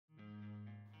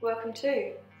Welcome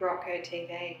to ROCKCOTE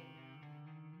TV.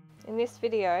 In this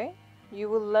video, you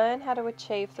will learn how to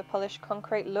achieve the polished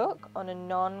concrete look on a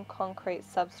non-concrete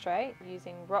substrate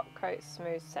using ROCKCOTE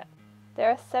Smooth Set. There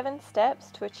are 7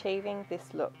 steps to achieving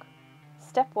this look.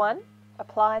 Step 1,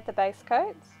 apply the base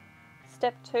coats.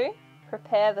 Step 2,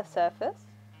 prepare the surface.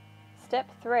 Step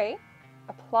 3,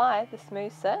 apply the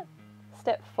smooth set.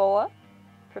 Step 4,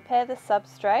 prepare the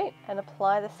substrate and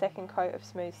apply the second coat of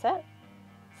smooth set.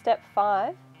 Step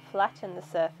 5, flatten the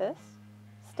surface.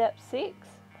 Step 6,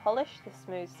 polish the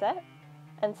smooth set.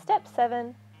 And step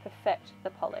 7, perfect the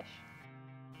polish.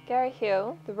 Gary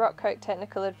Hill, the ROCKCOTE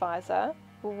Technical Advisor,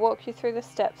 will walk you through the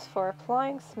steps for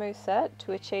applying smooth set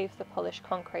to achieve the polished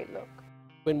concrete look.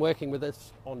 When working with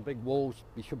this on big walls,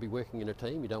 you should be working in a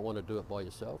team. You don't want to do it by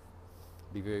yourself.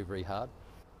 It'd be very, very hard.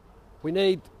 We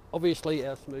need, obviously,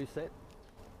 our smooth set,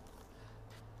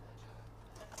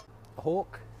 a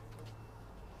hawk,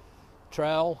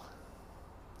 trowel,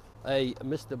 a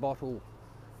mister bottle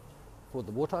for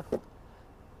the water,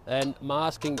 and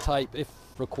masking tape if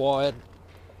required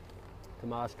to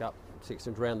mask up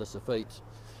sections around the soffits.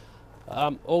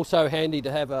 Also handy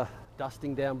to have a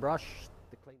dusting down brush,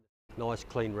 nice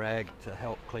clean rag to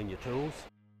help clean your tools.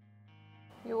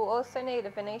 You will also need a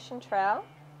Venetian trowel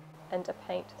and a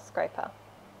paint scraper.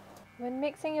 When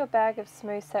mixing your bag of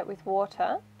smooth set with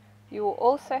water, you will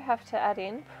also have to add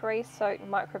in pre-soaked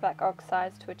micro black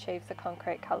oxides to achieve the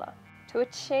concrete colour. To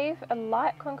achieve a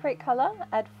light concrete colour,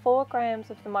 add 4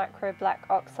 grams of the micro black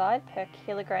oxide per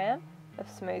kilogram of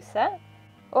smooth set,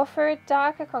 or for a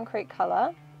darker concrete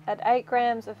colour, add 8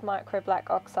 grams of micro black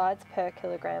oxides per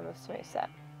kilogram of smooth set.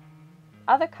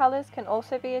 Other colours can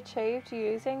also be achieved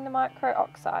using the micro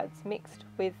oxides mixed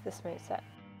with the smooth set.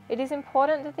 It is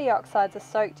important that the oxides are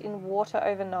soaked in water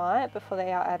overnight before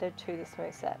they are added to the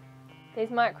smooth set. These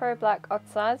micro black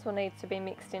oxides will need to be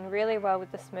mixed in really well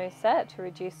with the smooth set to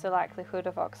reduce the likelihood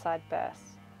of oxide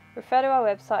bursts. Refer to our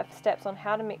website for steps on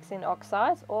how to mix in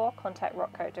oxides or contact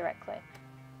ROCKCOTE directly.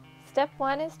 Step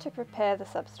 1 is to prepare the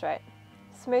substrate.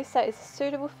 Smooth set is a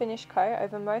suitable finish coat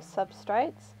over most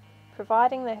substrates,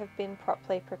 providing they have been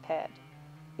properly prepared.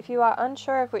 If you are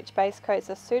unsure of which base coats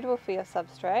are suitable for your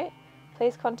substrate,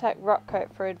 please contact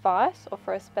ROCKCOTE for advice or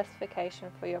for a specification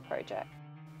for your project.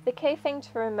 The key thing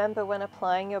to remember when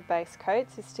applying your base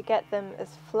coats is to get them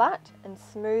as flat and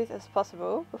smooth as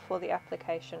possible before the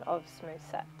application of smooth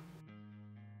set.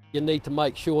 You need to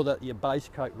make sure that your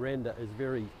base coat render is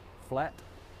very flat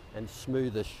and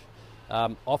smoothish.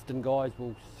 Often guys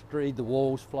will screed the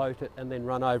walls, float it, and then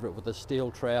run over it with a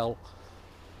steel trowel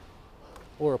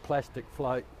or a plastic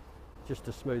float just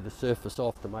to smooth the surface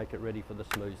off to make it ready for the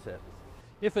smooth set.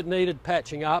 If it needed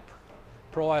patching up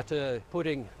prior to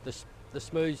putting the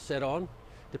smooth set on,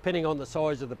 depending on the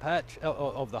size of the patch,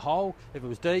 of the hole. If it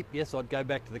was deep, yes, I'd go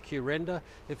back to the Q render.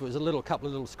 If it was a couple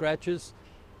of little scratches,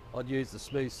 I'd use the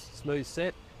smooth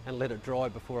set and let it dry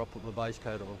before I put my base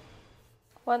coat on.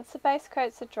 Once the base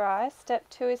coats are dry, step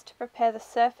 2 is to prepare the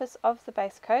surface of the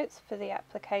base coats for the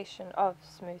application of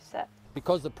smooth set.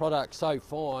 Because the product's so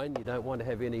fine, you don't want to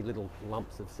have any little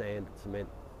lumps of sand and cement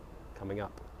coming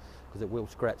up, because it will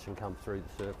scratch and come through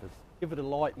the surface. Give it a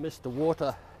light mist of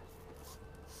water,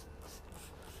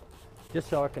 just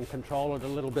so I can control it a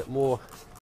little bit more.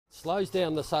 Slows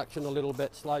down the suction a little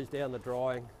bit, slows down the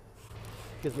drying,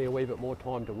 gives me a wee bit more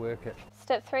time to work it.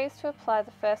 Step 3 is to apply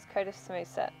the first coat of smooth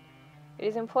set. It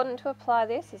is important to apply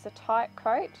this as a tight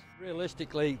coat.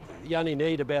 Realistically, you only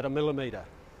need about 1 millimetre.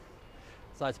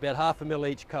 So it's about 1/2 mil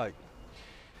each coat.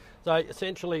 So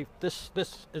essentially this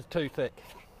is too thick.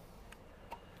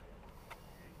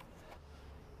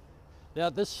 Now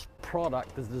this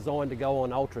product is designed to go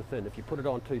on ultra thin. If you put it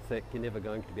on too thick, you're never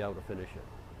going to be able to finish it.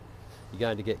 You're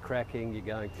going to get cracking,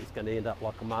 it's going to end up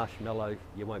like a marshmallow,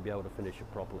 you won't be able to finish it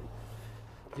properly.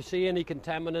 If you see any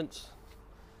contaminants,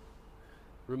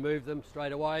 remove them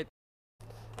straight away.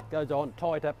 It goes on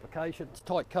tight applications,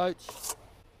 tight coats.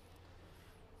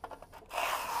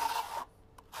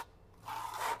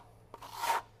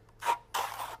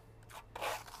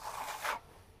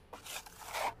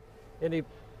 Any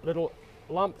little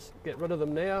lumps, get rid of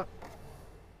them now.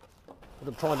 What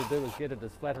I'm trying to do is get it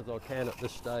as flat as I can at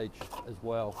this stage as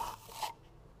well.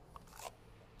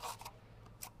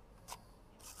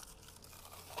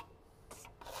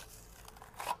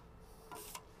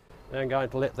 Now I'm going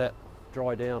to let that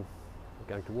dry down. I'm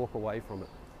going to walk away from it.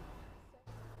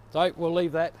 So we'll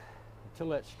leave that until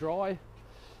that's dry.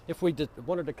 If we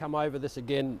wanted to come over this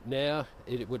again now,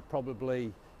 it would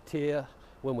probably tear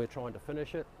when we're trying to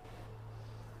finish it.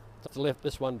 Just left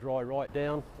this one dry right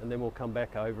down, and then we'll come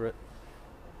back over it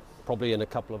probably in a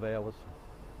couple of hours.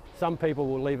 Some people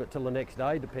will leave it till the next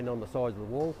day, depending on the size of the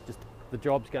wall. Just the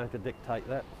job's going to dictate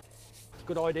that. It's a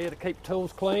good idea to keep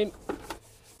tools clean.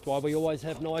 That's why we always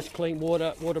have nice clean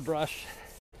water brush.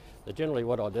 So generally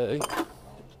what I do,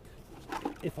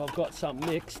 if I've got something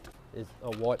mixed, is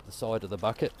I'll wipe the side of the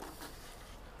bucket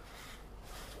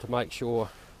to make sure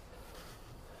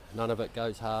none of it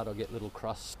goes hard. I get little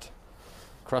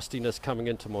crustiness coming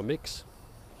into my mix.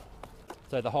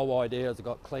 So the whole idea is I've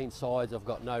got clean sides, I've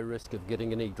got no risk of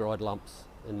getting any dried lumps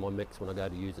in my mix when I go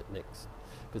to use it next,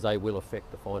 because they will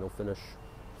affect the final finish.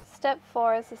 Step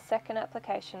 4 is the second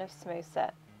application of Smooth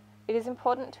Set. It is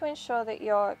important to ensure that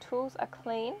your tools are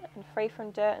clean and free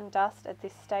from dirt and dust at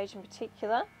this stage in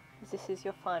particular, as this is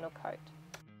your final coat.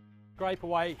 Scrape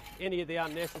away any of the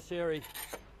unnecessary.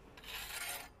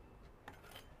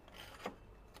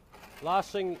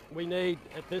 Last thing we need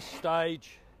at this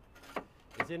stage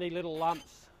is any little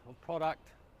lumps of product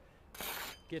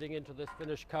getting into this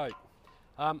finished coat.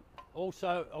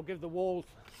 Also, I'll give the walls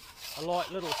a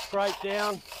light little scrape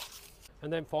down,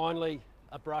 and then finally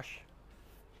a brush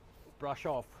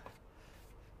off.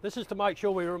 This is to make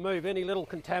sure we remove any little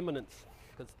contaminants,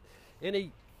 because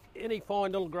any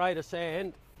fine little grade of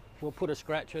sand will put a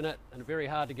scratch in it and very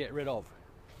hard to get rid of.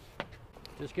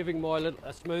 Just giving my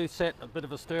a Smooth Set a bit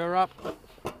of a stir up.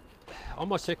 On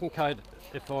my second coat,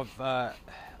 if I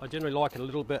generally like it a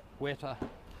little bit wetter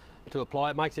to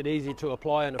apply. It makes it easy to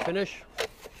apply in a finish.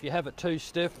 If you have it too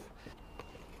stiff,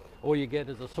 all you get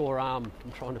is a sore arm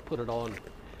from trying to put it on.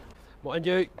 Mind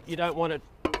you, you don't want it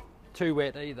too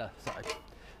wet either. So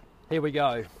here we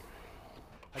go.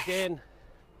 Again,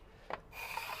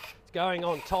 it's going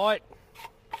on tight.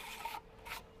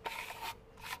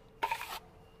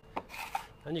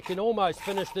 And you can almost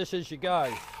finish this as you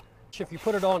go. If you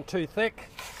put it on too thick,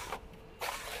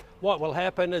 what will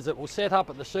happen is it will set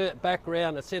up at the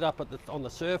background and set up on the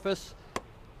surface,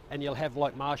 and you'll have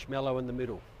like marshmallow in the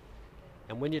middle.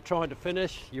 And when you're trying to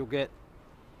finish, you'll get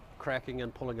cracking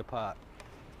and pulling apart.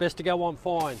 Best to go on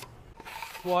fine.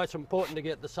 That's why it's important to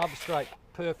get the substrate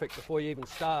perfect before you even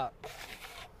start.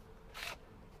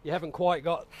 You haven't quite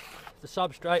got the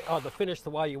substrate either finished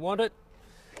the way you want it.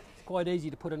 It's quite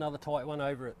easy to put another tight one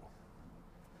over it.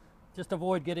 Just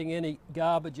avoid getting any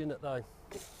garbage in it though.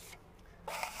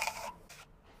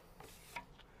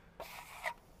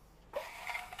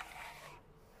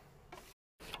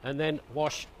 And then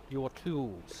wash your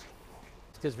tools.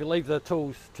 Because if you leave the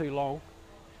tools too long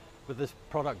with this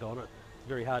product on it, it's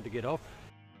very hard to get off.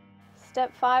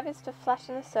 Step 5 is to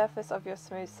flatten the surface of your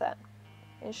Smooth Set.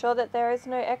 Ensure that there is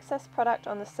no excess product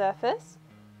on the surface,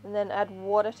 and then add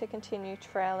water to continue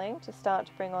trailing to start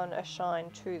to bring on a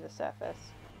shine to the surface.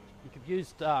 You could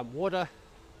use water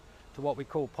to what we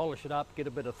call polish it up, get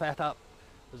a bit of fat up,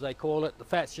 as they call it. The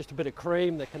fat's just a bit of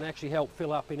cream that can actually help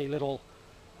fill up any little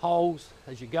holes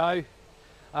as you go.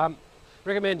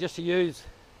 Recommend just to use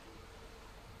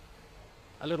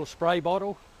a little spray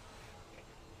bottle.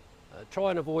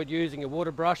 Try and avoid using a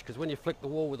water brush, because when you flick the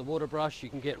wall with a water brush you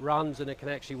can get runs and it can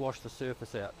actually wash the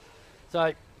surface out.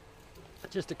 So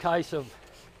it's just a case of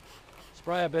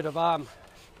spray a bit of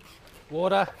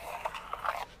water.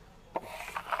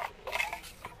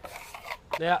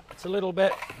 Now it's a little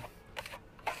bit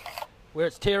where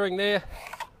it's tearing there,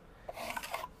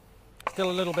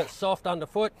 still a little bit soft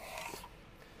underfoot,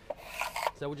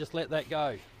 so we'll just let that go.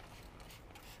 You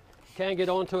can get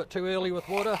onto it too early with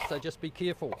water, so just be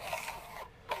careful.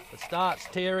 If it starts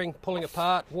tearing, pulling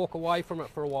apart, walk away from it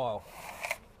for a while.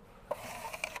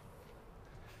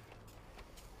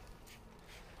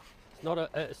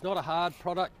 It's not a hard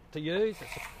product to use.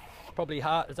 It's probably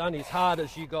hard. It's only as hard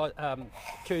as you guys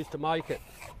choose to make it.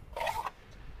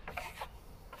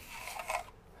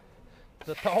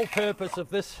 The whole purpose of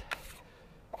this,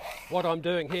 what I'm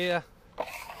doing here,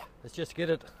 is just get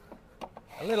it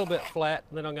a little bit flat,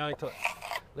 and then I'm going to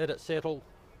let it settle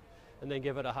and then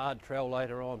give it a hard trowel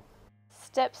later on.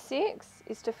 Step 6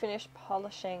 is to finish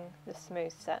polishing the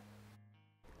Smooth Set.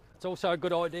 It's also a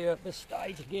good idea at this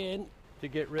stage again to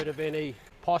get rid of any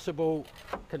possible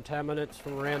contaminants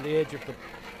from around the edge of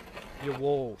your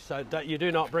wall. So you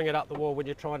do not bring it up the wall when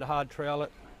you're trying to hard trowel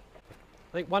it.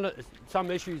 I think some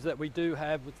issues that we do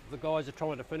have with the guys are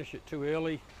trying to finish it too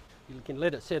early. You can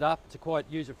let it set up. It's a quite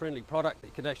user-friendly product.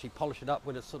 You can actually polish it up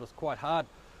when it's sort of quite hard.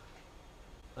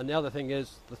 And the other thing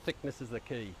is, the thickness is the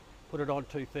key. Put it on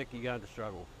too thick, you're going to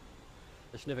struggle.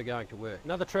 It's never going to work.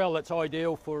 Another trowel that's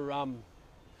ideal for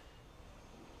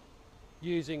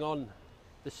using on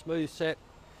the Smooth Set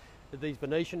are these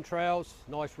Venetian trowels,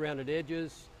 nice rounded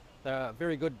edges. They're a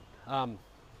very good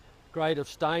grade of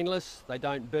stainless. They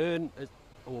don't burn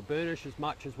or burnish as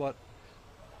much as what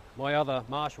my other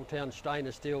Marshalltown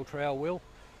stainless steel trowel will.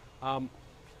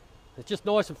 It's just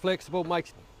nice and flexible,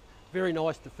 makes it very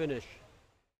nice to finish.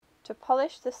 To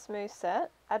polish the smooth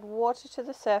set, add water to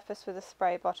the surface with a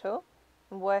spray bottle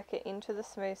and work it into the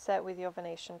smooth set with your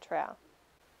Venetian trowel.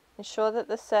 Ensure that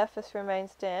the surface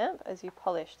remains damp as you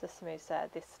polish the smooth set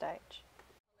at this stage.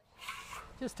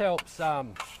 Just helps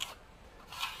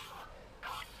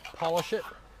polish it.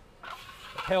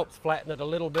 It helps flatten it a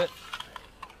little bit.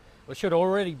 It should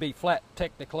already be flat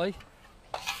technically.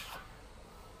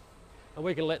 And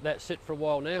we can let that sit for a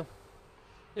while now.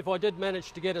 If I did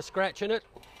manage to get a scratch in it,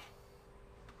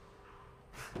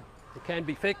 it can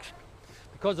be fixed.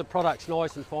 Because the product's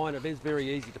nice and fine, it is very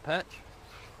easy to patch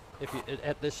if you,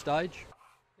 at this stage.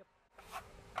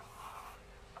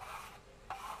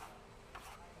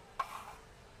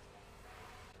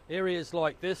 Areas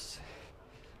like this,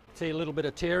 see a little bit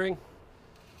of tearing.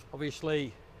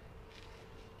 Obviously,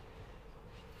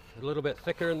 a little bit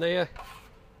thicker in there.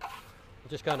 I'm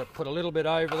just going to put a little bit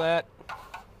over that,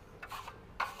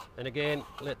 and again,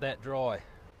 let that dry.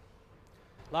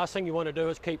 Last thing you want to do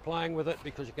is keep playing with it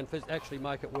because you can actually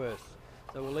make it worse.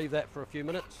 So we'll leave that for a few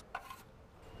minutes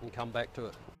and come back to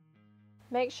it.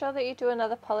 Make sure that you do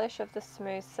another polish of the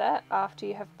smooth set after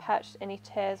you have patched any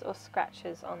tears or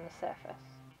scratches on the surface.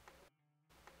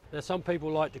 Now some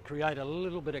people like to create a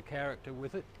little bit of character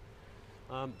with it.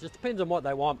 Just depends on what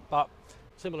they want, but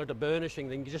similar to burnishing,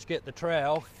 then you just get the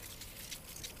trowel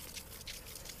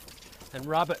and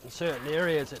rub it in certain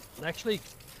areas. It actually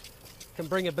can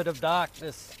bring a bit of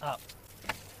darkness up.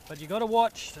 But you've got to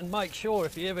watch and make sure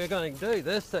if you're ever going to do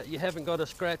this that you haven't got a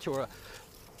scratch or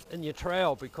in your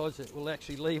trowel, because it will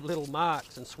actually leave little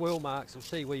marks and swirl marks. You'll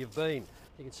see where you've been.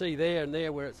 You can see there and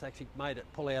there where it's actually made it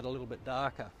pull out a little bit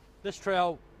darker. This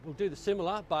trowel will do the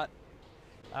similar, but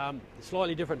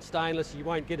slightly different stainless. You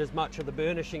won't get as much of the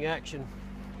burnishing action.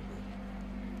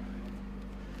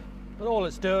 But all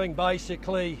it's doing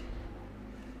basically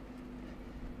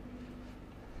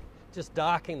just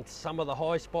darken some of the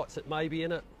high spots that may be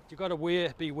in it. You've got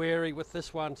to be wary with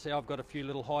this one. See, I've got a few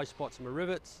little high spots in my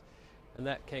rivets, and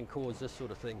that can cause this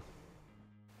sort of thing.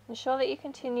 Ensure that you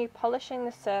continue polishing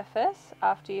the surface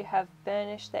after you have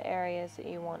burnished the areas that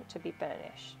you want to be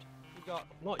burnished. I'm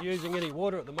not using any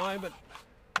water at the moment,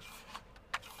 but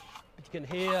you can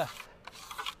hear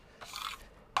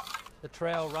the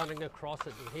trowel running across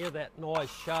it. You hear that nice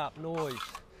sharp noise.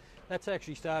 That's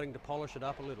actually starting to polish it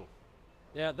up a little.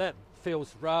 Now that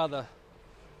feels rather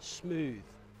smooth.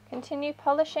 Continue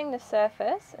polishing the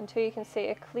surface until you can see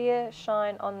a clear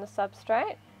shine on the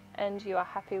substrate and you are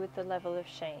happy with the level of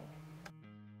sheen.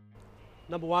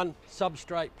 Number one,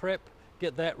 substrate prep,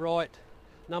 get that right.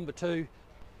 Number two,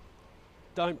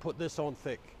 don't put this on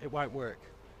thick, it won't work.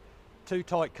 2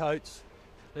 tight coats,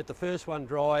 let the first one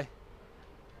dry,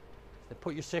 then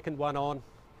put your second one on,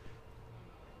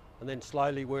 and then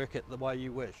slowly work it the way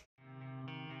you wish.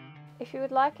 If you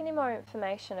would like any more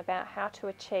information about how to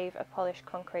achieve a polished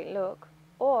concrete look,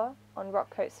 or on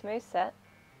ROCKCOTE Smooth Set,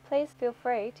 please feel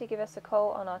free to give us a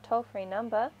call on our toll-free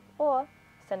number or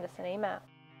send us an email.